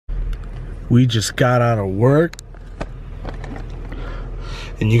We just got out of work,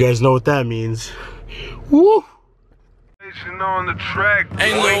 and you guys know what that means. Woo! On the track.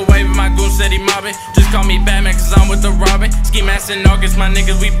 Ain't no way with my goon said he mobbing. Just call me Batman cause I'm with the Robin. Ski mask in August, my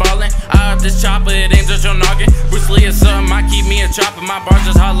niggas we ballin'. I up this chopper, it ain't just your noggin. Bruce Lee or something, I keep me a chopper. My bar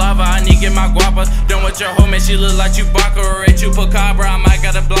just hot lava, I need get my guapa. Done with your homie, she look like Chewbacca or a Chupacabra. I might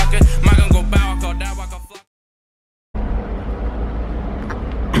gotta block her. Might gonna go bow, I call that walk a flock.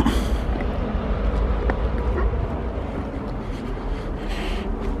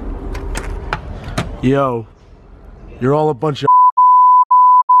 Yo, you're all a bunch of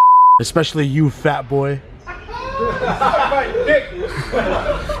especially you, fat boy.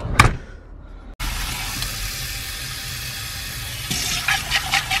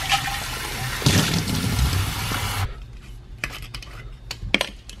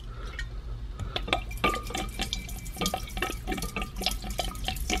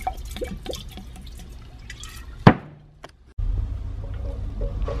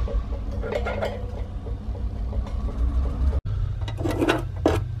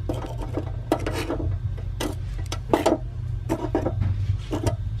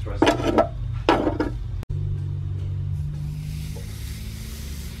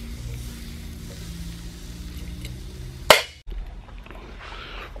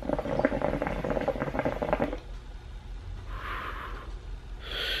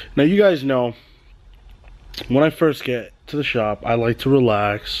 Now you guys know, when I first get to the shop, I like to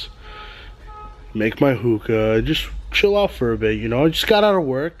relax, make my hookah, just chill out for a bit, you know. I just got out of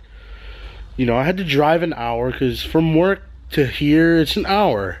work. You know, I had to drive an hour because from work to here, it's an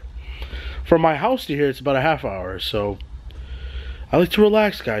hour. From my house to here, it's about a half hour. So I like to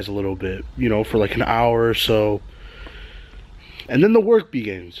relax, guys, a little bit, you know, for like an hour or so. And then the work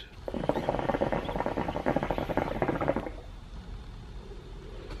begins.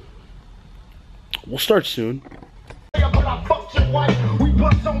 We'll start soon.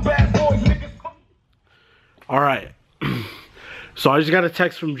 Alright. So I just got a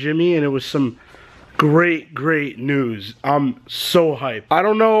text from Jimmy and it was some great news. I'm so hyped. I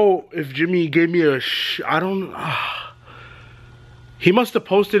don't know if Jimmy gave me a he must have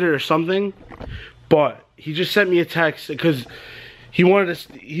posted it or something, but he just sent me a text because he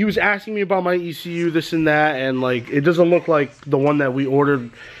was asking me about my ECU, this and that, and like it doesn't look like the one that we ordered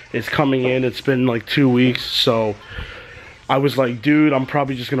is coming in. It's been like 2 weeks, so I was like, dude, I'm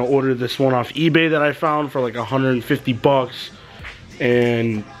probably just gonna order this one off eBay that I found for like 150 bucks.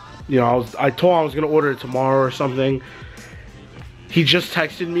 And you know, I told him I was gonna order it tomorrow or something. He just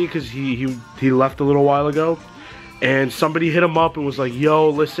texted me because he left a little while ago, and somebody hit him up and was like, yo,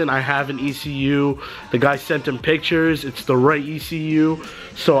 listen, I have an ECU. The guy sent him pictures. It's the right ECU.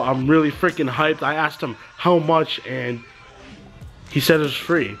 So I'm really freaking hyped. I asked him how much, and he said it was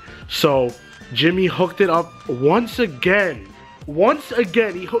free. So Jimmy hooked it up once again. He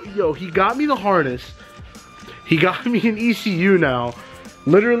got me the harness. He got me an ECU now.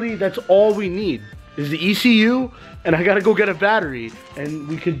 Literally, that's all we need is the ECU, and I gotta go get a battery, and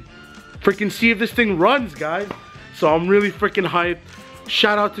we could freaking see if this thing runs, guys. So I'm really freaking hyped.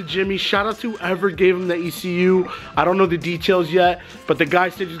 Shout out to Jimmy. Shout out to whoever gave him the ECU. I don't know the details yet, but the guy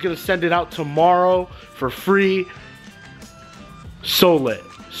said he's gonna send it out tomorrow for free. So lit.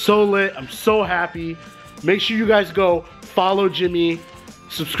 So lit. I'm so happy. Make sure you guys go follow Jimmy.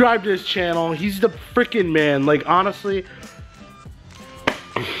 Subscribe to his channel. He's the freaking man. Like, honestly,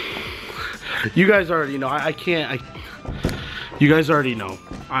 you guys already know. You guys already know.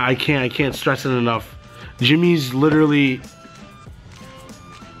 I can't stress it enough. Jimmy's literally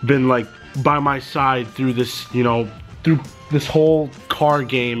been like by my side through this, you know, through this whole car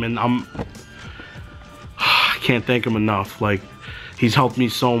game, and I can't thank him enough. Like, he's helped me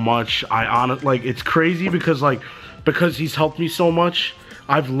so much. Like, it's crazy because he's helped me so much,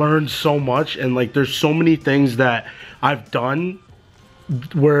 I've learned so much, and like there's so many things that I've done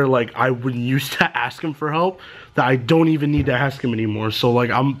where like I would used to ask him for help that I don't even need to ask him anymore. So like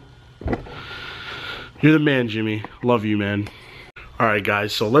you're the man, Jimmy. Love you, man. Alright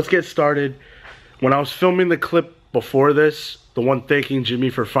guys, so let's get started. When I was filming the clip before this, the one thanking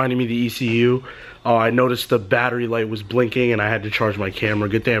Jimmy for finding me the ECU, I noticed the battery light was blinking and I had to charge my camera.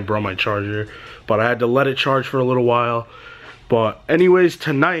 Good thing I brought my charger, but I had to let it charge for a little while. But anyways,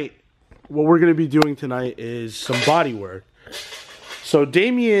 tonight, what we're going to be doing tonight is some body work. So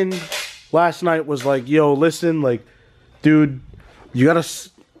Damian last night was like, yo, listen, like, dude, you got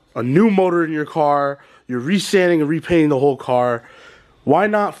a new motor in your car. You're resanding and repainting the whole car. Why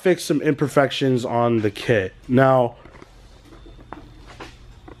not fix some imperfections on the kit? Now,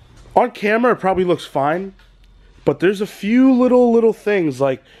 on camera, it probably looks fine, but there's a few little things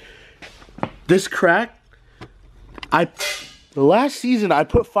like this crack, the last season I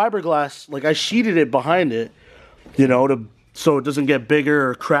put fiberglass, like I sheeted it behind it, you know, so it doesn't get bigger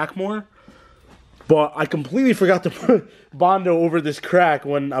or crack more. But I completely forgot to put Bondo over this crack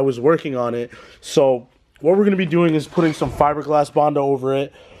when I was working on it. So what we're going to be doing is putting some fiberglass Bondo over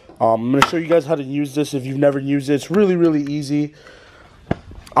it. I'm going to show you guys how to use this if you've never used it. It's really, really easy.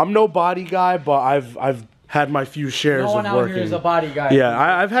 I'm no body guy, but I've had my few shares of working. No one out here is a body guy. Yeah,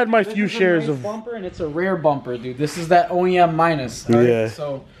 I've had my few shares of bumper, and it's a rare bumper, dude. This is that OEM minus. Right? Yeah.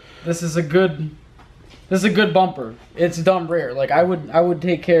 So this is a good bumper. It's dumb rare. Like I would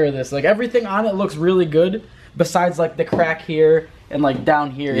take care of this. Like everything on it looks really good, besides like the crack here and like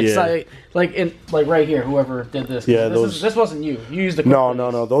down here. It's like right here. Whoever did this. Yeah, this wasn't you. You used the.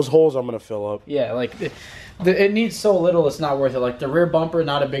 No. Those holes I'm gonna fill up. Yeah, like it needs so little, it's not worth it. Like the rear bumper,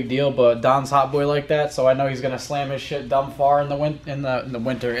 not a big deal, but Don's hot boy like that, so I know he's gonna slam his shit dumb far in the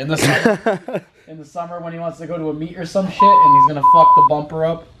winter, in the summer, in the summer when he wants to go to a meet or some shit, and he's gonna fuck the bumper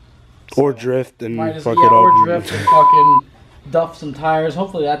up. So or drift and fuck it up. Or drift and fucking duff some tires.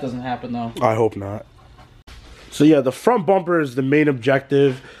 Hopefully that doesn't happen though. I hope not. So yeah, the front bumper is the main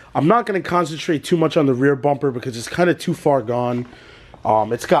objective. I'm not gonna concentrate too much on the rear bumper because it's kind of too far gone.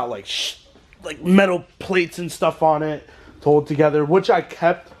 It's got like metal plates and stuff on it to hold together, which I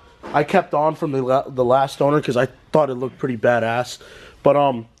kept on from the last owner because I thought it looked pretty badass. But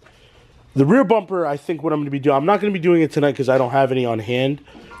the rear bumper, I think what I'm going to be doing, I'm not going to be doing it tonight because I don't have any on hand,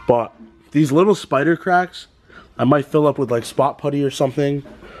 but these little spider cracks I might fill up with like spot putty or something.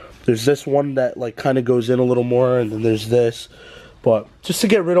 There's this one that like kind of goes in a little more, and then there's this, but just to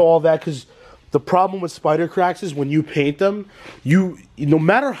get rid of all that, because the problem with spider cracks is when you paint them, no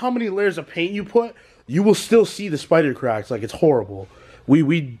matter how many layers of paint you put, you will still see the spider cracks. Like, it's horrible.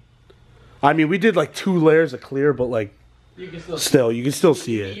 I mean, we did like 2 layers of clear, but like, you can still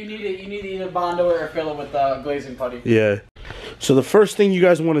see it. You need to either Bondo or fill it with glazing putty. Yeah. So the first thing you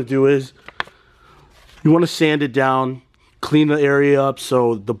guys want to do is you want to sand it down, clean the area up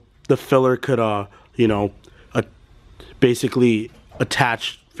so the filler could you know, basically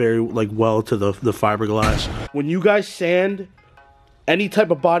attach very well to the fiberglass. When you guys sand any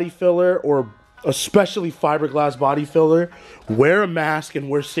type of body filler, or especially fiberglass body filler, wear a mask and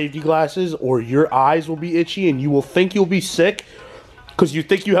wear safety glasses, or your eyes will be itchy and you will think you'll be sick because you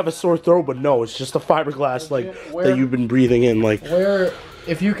think you have a sore throat, but no, it's just a fiberglass that you've been breathing in.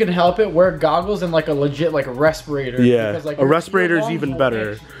 If you can help it, wear goggles and like a legit respirator. Yeah, because, a respirator is even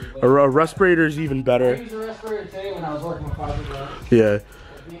better. A respirator is even better. I used a respirator today when I was working with fiberglass. Yeah.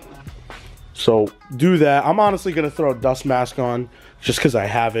 So do that. I'm honestly gonna throw a dust mask on just because I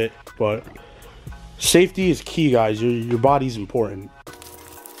have it, but safety is key, guys. Your body's important.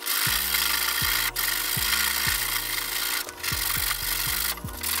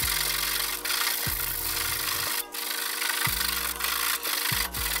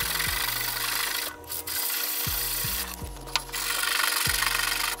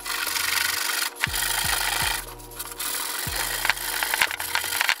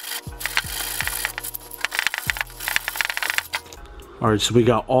 Alright, so we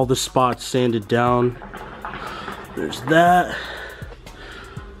got all the spots sanded down. There's that.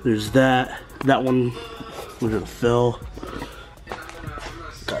 There's that. That one we're gonna fill.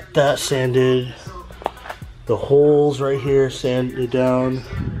 Got that sanded. The holes right here sanded down.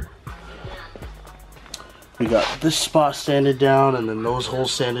 We got this spot sanded down, and then those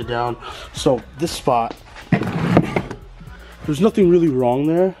holes sanded down. So this spot, there's nothing really wrong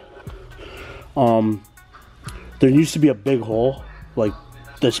there. There used to be a big hole, like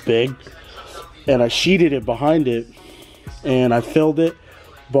this big, and I sheeted it behind it and I filled it,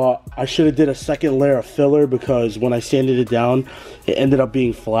 but I should have did a second layer of filler because when I sanded it down it ended up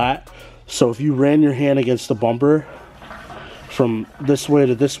being flat. So if you ran your hand against the bumper from this way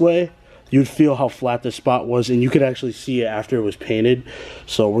to this way, you'd feel how flat this spot was, and you could actually see it after it was painted.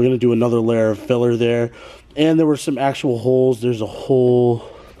 So we're gonna do another layer of filler there, and there were some actual holes. There's a hole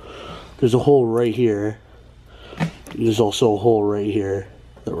right here. There's also a hole right here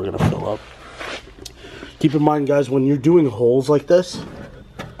that we're gonna fill up. Keep in mind, guys, when you're doing holes like this,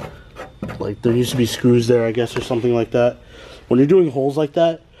 like there used to be screws there, I guess, or something like that. When you're doing holes like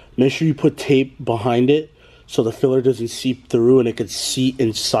that, make sure you put tape behind it so the filler doesn't seep through and it could seat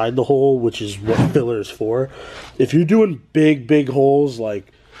inside the hole, which is what filler is for. If you're doing big holes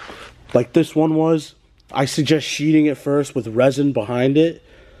like this one was, I suggest sheeting it first with resin behind it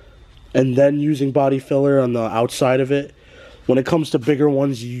and then using body filler on the outside of it. When it comes to bigger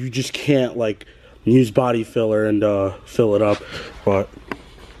ones, you just can't like use body filler and fill it up. But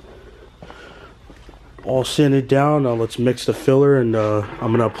all sanded down. Now let's mix the filler, and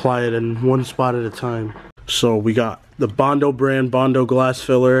I'm gonna apply it in one spot at a time. So we got the Bondo brand Bondo glass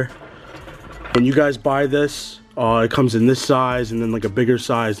filler. When you guys buy this, it comes in this size, and then like a bigger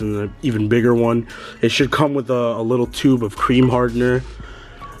size, and an even bigger one. It should come with a little tube of cream hardener.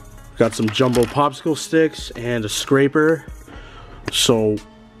 Got some jumbo popsicle sticks and a scraper. So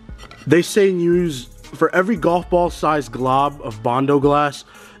they say use, for every golf ball size glob of Bondo glass,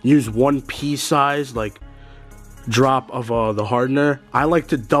 use 1 pea size like drop of the hardener. I like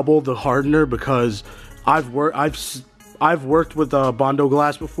to double the hardener because I've worked with Bondo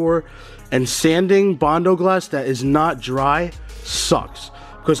glass before, and sanding Bondo glass that is not dry sucks,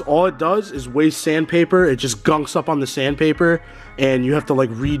 because all it does is waste sandpaper. It just gunks up on the sandpaper, and you have to like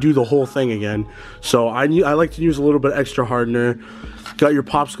redo the whole thing again. So I like to use a little bit extra hardener. Got your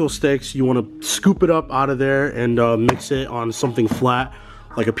popsicle sticks. You want to scoop it up out of there and mix it on something flat,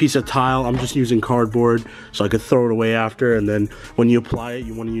 like a piece of tile. I'm just using cardboard so I could throw it away after. And then when you apply it,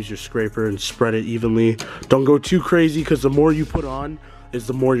 you want to use your scraper and spread it evenly. Don't go too crazy, because the more you put on is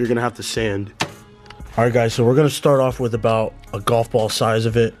the more you're gonna have to sand. All right, guys, so we're gonna start off with about a golf ball size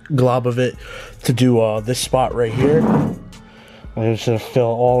of it, glob of it, to do this spot right here. I'm just gonna fill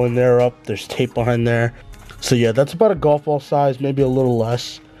all in there up. There's tape behind there. So yeah, that's about a golf ball size, maybe a little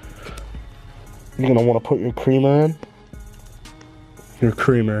less. You're gonna want to put your creamer in. Your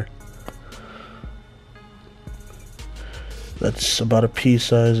creamer. That's about a pea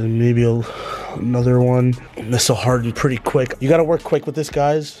size, and maybe another one. This will harden pretty quick. You gotta work quick with this,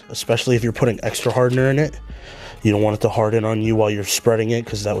 guys, especially if you're putting extra hardener in it. You don't want it to harden on you while you're spreading it,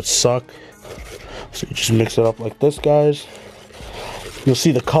 because that would suck. So you just mix it up like this, guys. You'll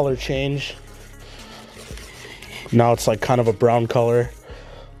see the color change. Now it's like kind of a brown color.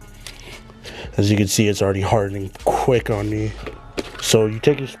 As you can see, it's already hardening quick on me. So you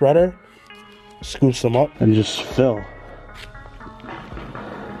take your spreader, scoop them up, and just fill.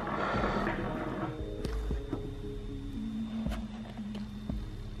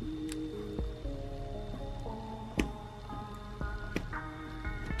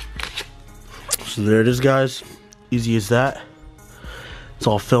 So there it is, guys. Easy as that. It's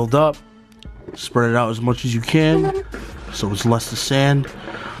all filled up. Spread it out as much as you can so it's less to sand.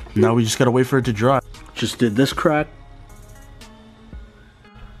 Now we just gotta wait for it to dry. Just did this crack.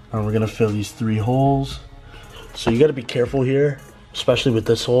 Now we're gonna fill these 3 holes. So you gotta be careful here, especially with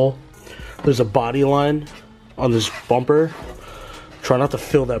this hole. There's a body line on this bumper. Try not to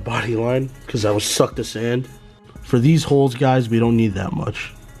fill that body line, because that would suck the sand. For these holes, guys, we don't need that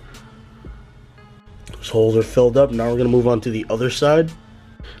much. Those holes are filled up. Now we're gonna move on to the other side.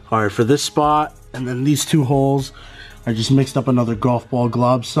 All right, for this spot and then these 2 holes, I just mixed up another golf ball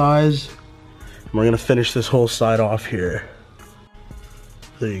glob size. And we're gonna finish this whole side off here.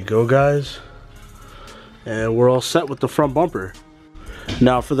 There you go, guys. And we're all set with the front bumper.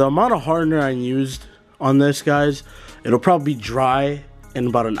 Now, for the amount of hardener I used on this, guys, it'll probably be dry in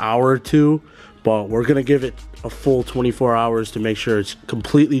about an hour or 2, but we're gonna give it a full 24 hours to make sure it's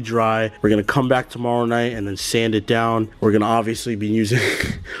completely dry. We're gonna come back tomorrow night and then sand it down. We're gonna obviously be using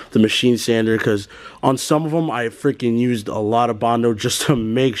the machine sander, because on some of them I freaking used a lot of Bondo just to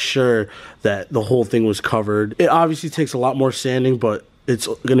make sure that the whole thing was covered. It obviously takes a lot more sanding, but it's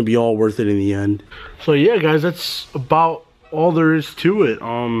gonna be all worth it in the end. So yeah, guys, that's about all there is to it.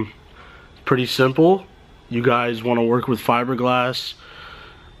 Pretty simple. You guys want to work with fiberglass,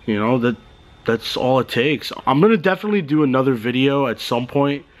 you know, that's all it takes. I'm gonna definitely do another video at some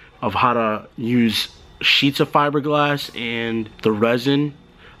point of how to use sheets of fiberglass and the resin,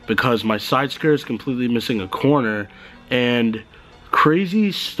 because my side skirt is completely missing a corner. And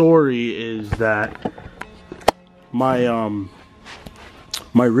crazy story is that my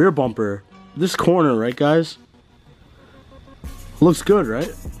my rear bumper, this corner, right, guys, looks good,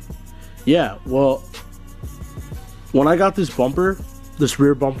 right? Yeah, well, when I got this bumper, this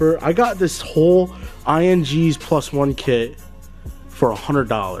rear bumper, I got this whole ING's +1 kit for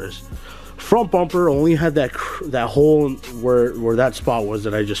 $100. Front bumper only had that hole where that spot was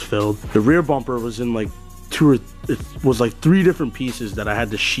that I just filled. The rear bumper was in like it was like 3 different pieces that I had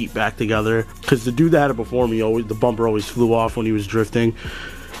to sheet back together, because the dude that had it before me, the bumper always flew off when he was drifting.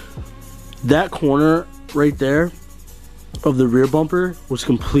 That corner right there of the rear bumper was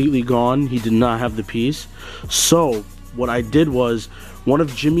completely gone. He did not have the piece. So what I did was, one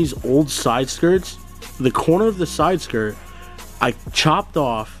of Jimmy's old side skirts, the corner of the side skirt, I chopped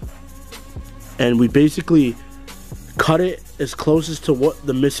off, and we basically cut it as close as to what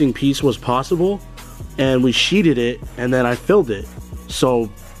the missing piece was possible, and we sheeted it, and then I filled it. So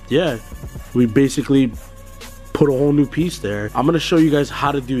yeah, we basically put a whole new piece there. I'm gonna show you guys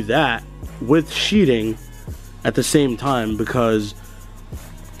how to do that with sheeting at the same time, because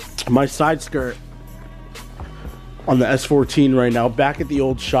my side skirt on the S14 right now, back at the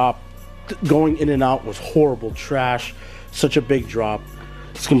old shop, going in and out was horrible, trash, such a big drop.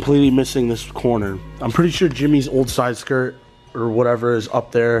 It's completely missing this corner. I'm pretty sure Jimmy's old side skirt or whatever is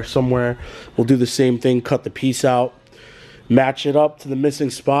up there somewhere. We'll do the same thing, cut the piece out, match it up to the missing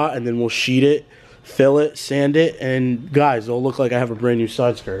spot, and then we'll sheet it, fill it, sand it, and guys, it'll look like I have a brand new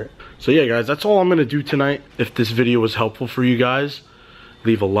side skirt. So yeah, guys, that's all I'm gonna do tonight. If this video was helpful for you guys,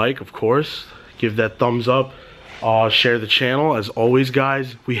 leave a like, of course, give that thumbs up, share the channel. As always,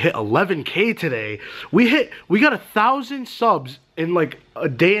 guys, we hit 11K today. We got 1,000 subs in like a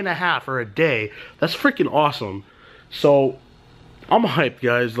day and a half or a day. That's freaking awesome. So I'm hyped,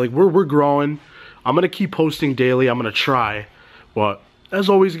 guys. Like, we're growing. I'm gonna keep posting daily. I'm gonna try. But as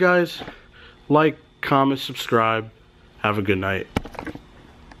always, guys, like, comment, subscribe. Have a good night.